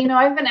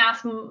 I've been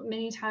asked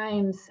many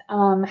times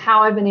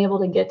how I've been able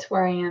to get to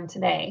where I am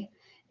today.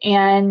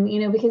 And,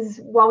 because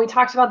while we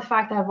talked about the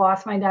fact that I've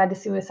lost my dad to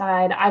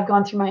suicide, I've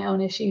gone through my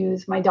own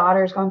issues. My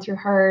daughter's gone through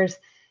hers.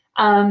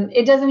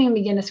 It doesn't even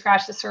begin to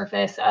scratch the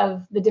surface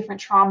of the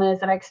different traumas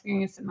that I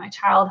experienced in my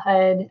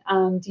childhood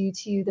due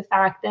to the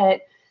fact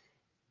that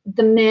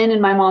the men in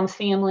my mom's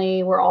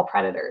family were all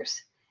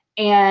predators.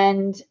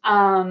 And,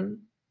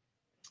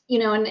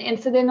 and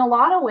so in a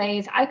lot of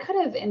ways, I could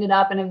have ended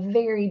up in a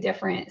very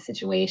different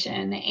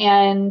situation.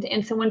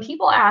 And so when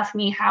people ask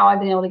me how I've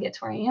been able to get to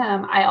where I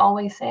am, I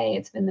always say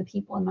it's been the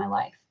people in my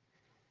life,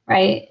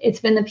 right? It's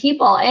been the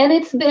people. And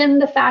it's been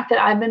the fact that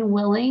I've been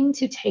willing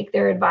to take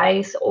their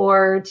advice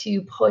or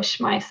to push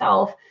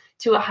myself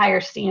to a higher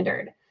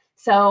standard.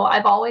 So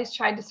I've always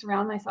tried to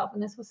surround myself,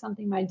 and this was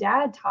something my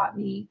dad taught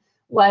me,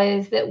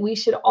 was that we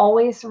should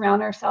always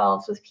surround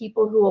ourselves with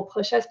people who will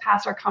push us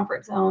past our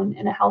comfort zone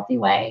in a healthy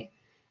way,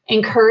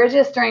 encourage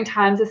us during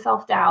times of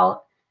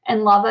self-doubt,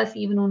 and love us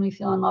even when we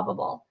feel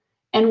unlovable.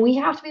 And we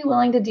have to be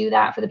willing to do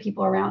that for the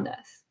people around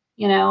us,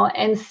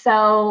 And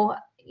so,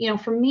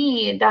 for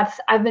me,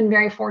 I've been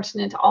very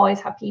fortunate to always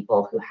have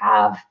people who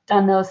have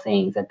done those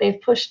things, that they've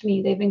pushed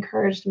me, they've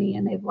encouraged me,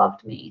 and they've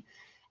loved me.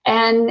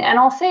 And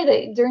I'll say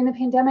that during the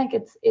pandemic,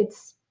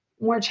 it's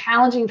more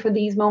challenging for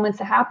these moments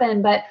to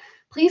happen, but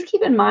please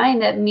keep in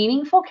mind that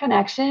meaningful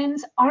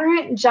connections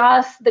aren't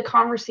just the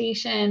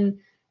conversation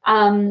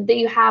that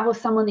you have with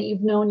someone that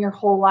you've known your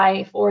whole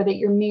life, or that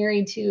you're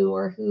married to,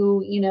 or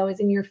who, is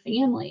in your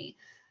family.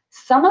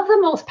 Some of the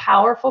most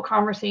powerful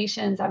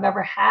conversations I've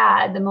ever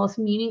had, the most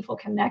meaningful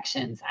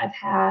connections I've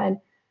had,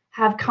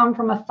 have come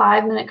from a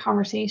 5-minute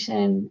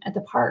conversation at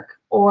the park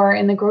or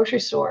in the grocery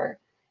store,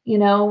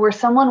 where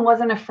someone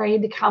wasn't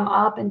afraid to come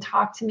up and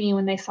talk to me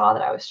when they saw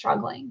that I was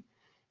struggling.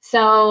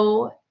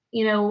 So,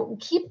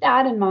 keep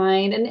that in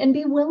mind, and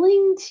be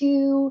willing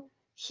to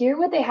hear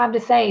what they have to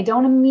say.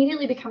 Don't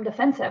immediately become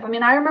defensive. I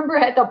mean, I remember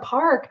at the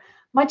park,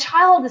 my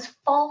child is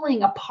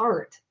falling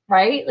apart,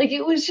 right? Like,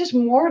 it was just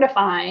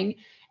mortifying.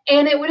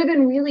 And it would have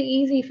been really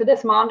easy for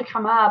this mom to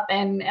come up,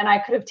 and I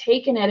could have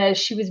taken it as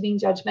she was being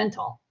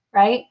judgmental,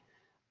 right?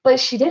 But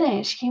she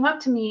didn't. She came up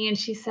to me and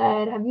she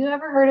said, "Have you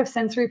ever heard of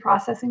sensory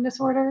processing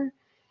disorder?"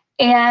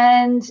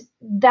 And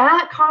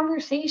that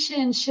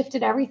conversation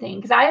shifted everything,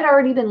 because I had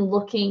already been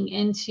looking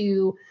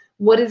into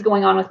what is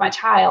going on with my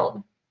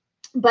child.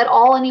 But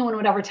all anyone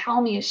would ever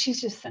tell me is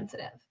she's just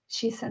sensitive.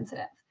 She's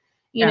sensitive.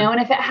 And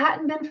if it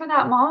hadn't been for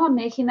that mom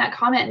making that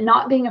comment,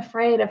 not being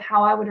afraid of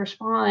how I would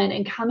respond,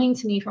 and coming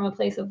to me from a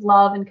place of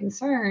love and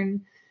concern,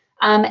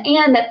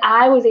 and that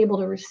I was able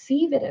to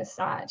receive it as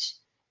such,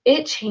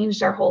 it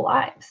changed our whole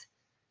lives.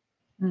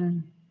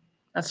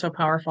 That's so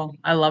powerful.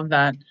 I love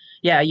that.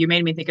 Yeah, you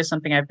made me think of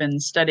something. I've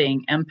been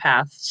studying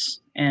empaths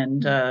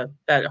and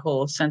that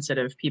whole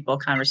sensitive people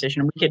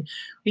conversation. We could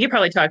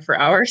probably talk for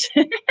hours.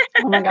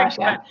 Oh my gosh,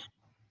 yeah.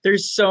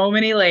 There's so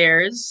many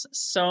layers,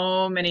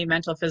 so many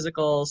mental,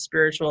 physical,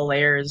 spiritual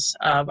layers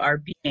of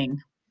our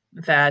being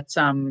that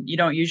you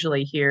don't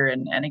usually hear,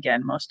 and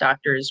again, most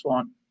doctors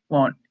won't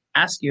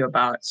ask you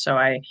about. So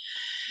I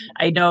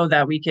know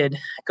that we could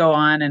go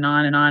on and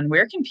on and on.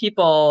 Where can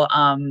people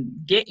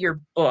get your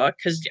book?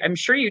 Because I'm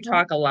sure you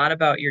talk a lot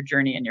about your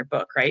journey in your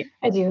book, right?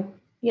 I do.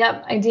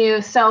 Yep, I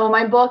do. So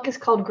my book is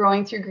called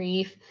Growing Through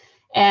Grief,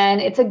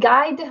 and it's a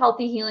guide to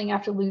healthy healing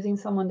after losing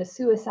someone to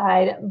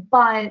suicide.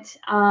 But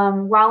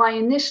while I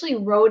initially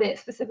wrote it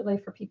specifically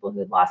for people who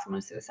had lost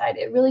someone to suicide,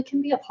 it really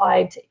can be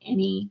applied to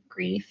any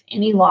grief,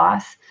 any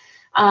loss.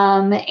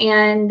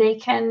 And they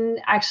can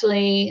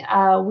actually,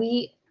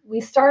 we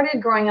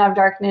started Growing Out of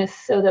Darkness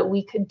so that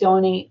we could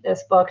donate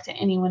this book to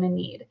anyone in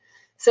need.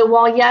 So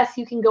while, yes,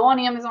 you can go on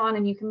Amazon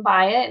and you can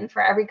buy it, and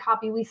for every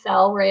copy we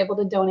sell, we're able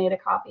to donate a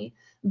copy.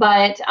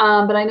 But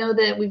I know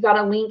that we've got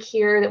a link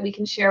here that we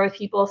can share with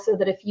people, so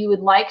that if you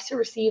would like to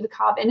receive a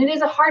copy, and it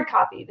is a hard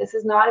copy. This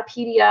is not a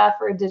PDF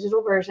or a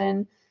digital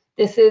version.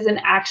 This is an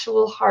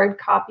actual hard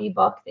copy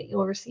book that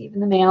you'll receive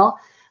in the mail.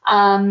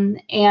 And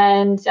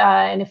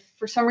if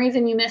for some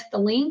reason you missed the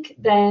link,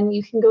 then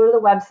you can go to the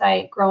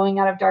website,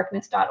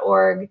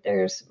 growingoutofdarkness.org.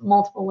 There's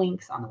multiple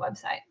links on the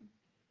website.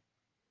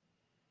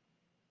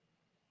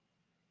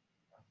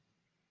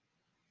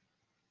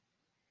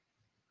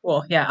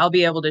 Cool. Yeah, I'll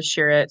be able to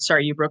share it.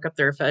 Sorry, you broke up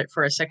there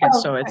for a second.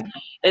 So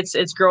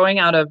it's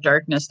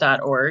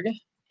growingoutofdarkness.org.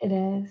 It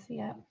is,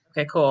 yeah.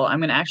 Okay, cool. I'm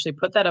going to actually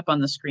put that up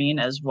on the screen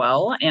as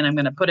well, and I'm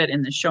going to put it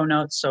in the show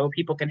notes so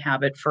people can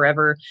have it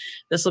forever.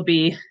 This will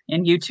be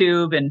in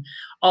YouTube and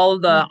all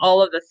of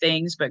the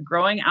things. But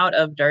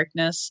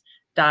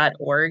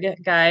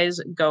growingoutofdarkness.org,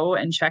 guys, go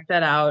and check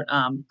that out.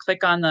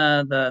 Click on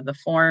the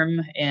form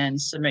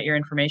and submit your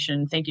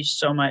information. Thank you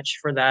so much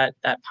for that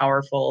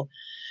powerful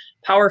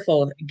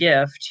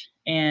gift.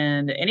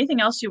 And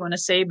anything else you want to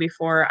say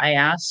before I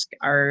ask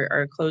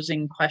our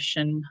closing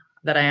question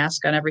that I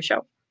ask on every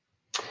show?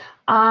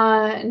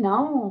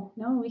 No,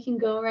 we can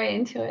go right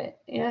into it.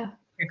 Yeah.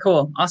 Okay,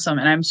 cool. Awesome.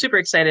 And I'm super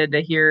excited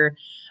to hear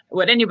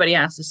what anybody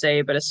has to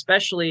say, but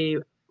especially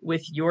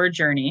with your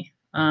journey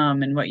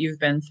and what you've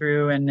been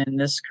through, and in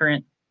this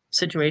current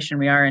situation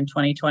we are in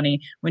 2020.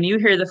 When you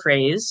hear the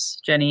phrase,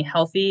 Jenny,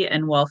 healthy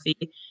and wealthy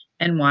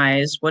and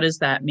wise, what does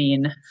that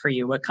mean for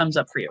you? What comes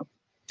up for you?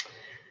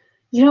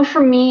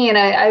 For me, and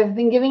I've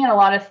been giving it a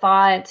lot of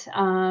thought.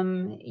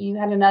 You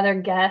had another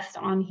guest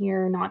on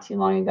here not too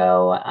long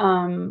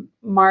ago,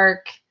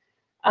 Mark.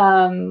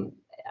 Oh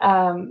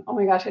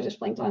my gosh, I just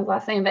blanked on his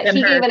last name, but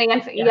he gave an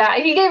answer. Yeah,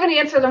 he gave an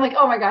answer. I'm like,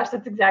 oh my gosh,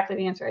 that's exactly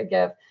the answer I'd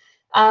give.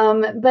 But,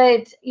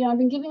 I've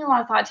been giving a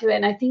lot of thought to it.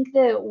 And I think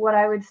that what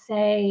I would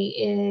say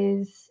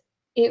is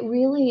it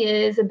really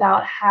is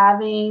about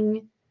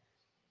having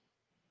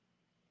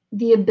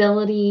the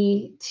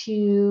ability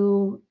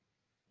to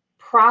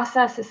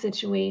process a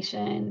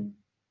situation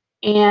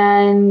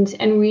and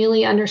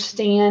really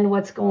understand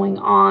what's going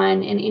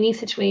on in any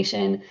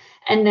situation,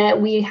 and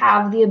that we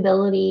have the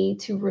ability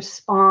to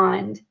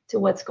respond to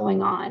what's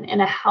going on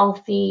in a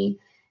healthy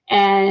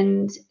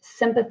and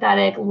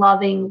sympathetic,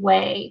 loving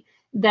way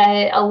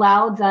that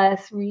allows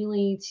us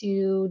really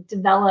to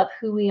develop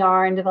who we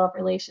are and develop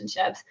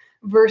relationships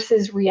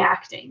versus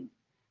reacting.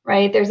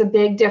 Right? There's a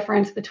big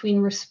difference between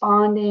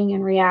responding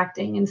and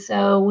reacting. And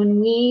so when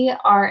we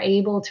are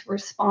able to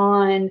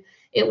respond,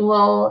 it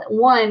will,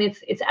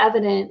 it's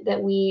evident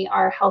that we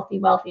are healthy,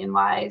 wealthy, and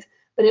wise,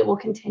 but it will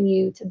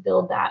continue to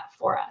build that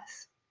for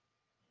us.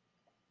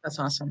 That's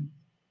awesome.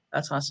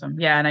 That's awesome.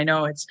 Yeah. And I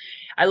know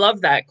I love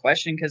that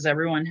question because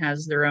everyone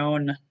has their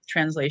own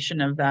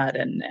translation of that.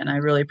 And I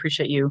really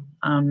appreciate you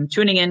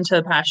tuning into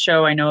the past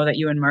show. I know that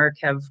you and Mark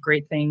have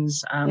great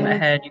things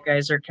ahead. You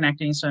guys are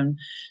connecting. So I'm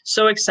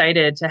so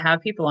excited to have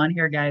people on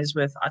here, guys,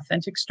 with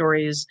authentic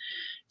stories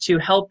to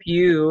help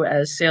you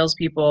as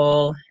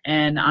salespeople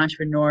and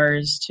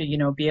entrepreneurs to,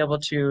 be able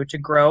to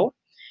grow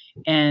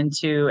and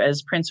to,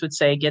 as Prince would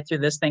say, get through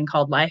this thing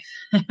called life,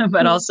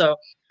 but also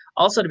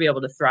to be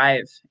able to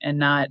thrive and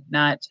not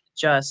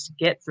just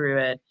get through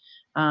it.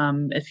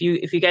 If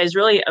you guys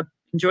really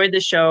enjoyed the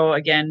show,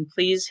 again,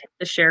 please hit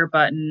the share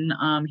button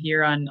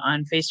here on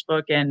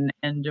Facebook, and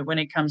when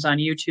it comes on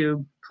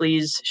YouTube,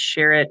 please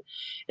share it.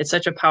 It's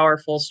such a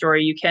powerful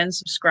story. You can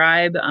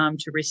subscribe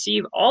to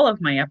receive all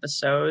of my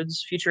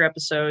episodes, future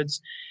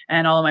episodes,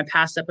 and all of my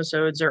past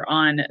episodes are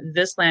on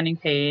this landing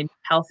page,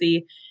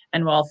 Healthy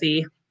and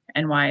Wealthy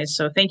and Wise.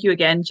 So thank you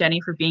again, Jenny,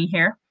 for being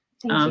here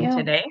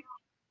today.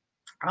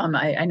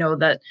 I know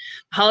that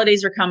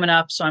holidays are coming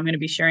up, so I'm going to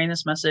be sharing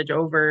this message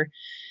over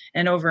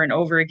and over and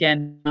over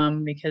again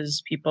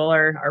because people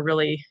are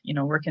really,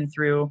 working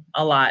through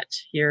a lot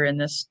here in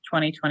this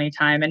 2020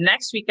 time. And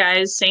next week,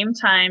 guys, same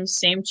time,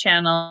 same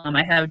channel.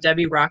 I have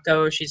Debbie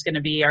Rocco. She's going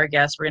to be our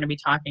guest. We're going to be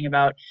talking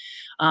about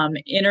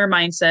inner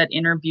mindset,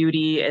 inner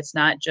beauty. It's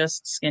not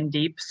just skin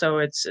deep. So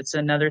it's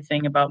another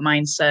thing about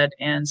mindset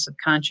and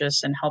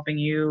subconscious and helping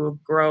you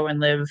grow and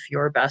live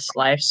your best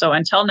life. So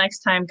until next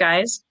time,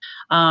 guys,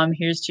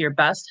 here's to your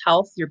best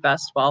health, your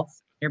best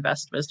wealth, your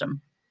best wisdom.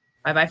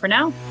 Bye-bye for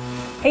now.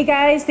 Hey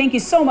guys, thank you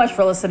so much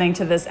for listening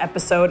to this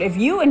episode. If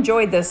you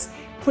enjoyed this,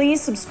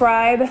 please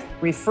subscribe,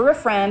 refer a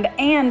friend,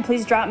 and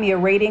please drop me a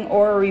rating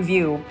or a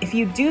review. If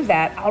you do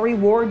that, I'll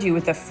reward you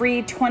with a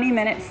free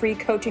 20-minute free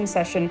coaching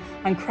session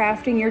on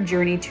crafting your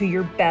journey to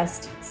your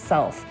best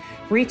self.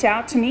 Reach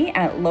out to me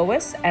at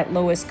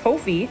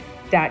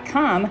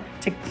lois@loiscoffee.com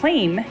to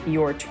claim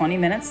your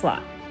 20-minute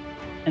slot.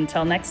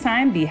 Until next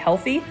time, be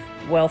healthy,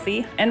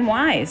 wealthy, and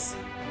wise.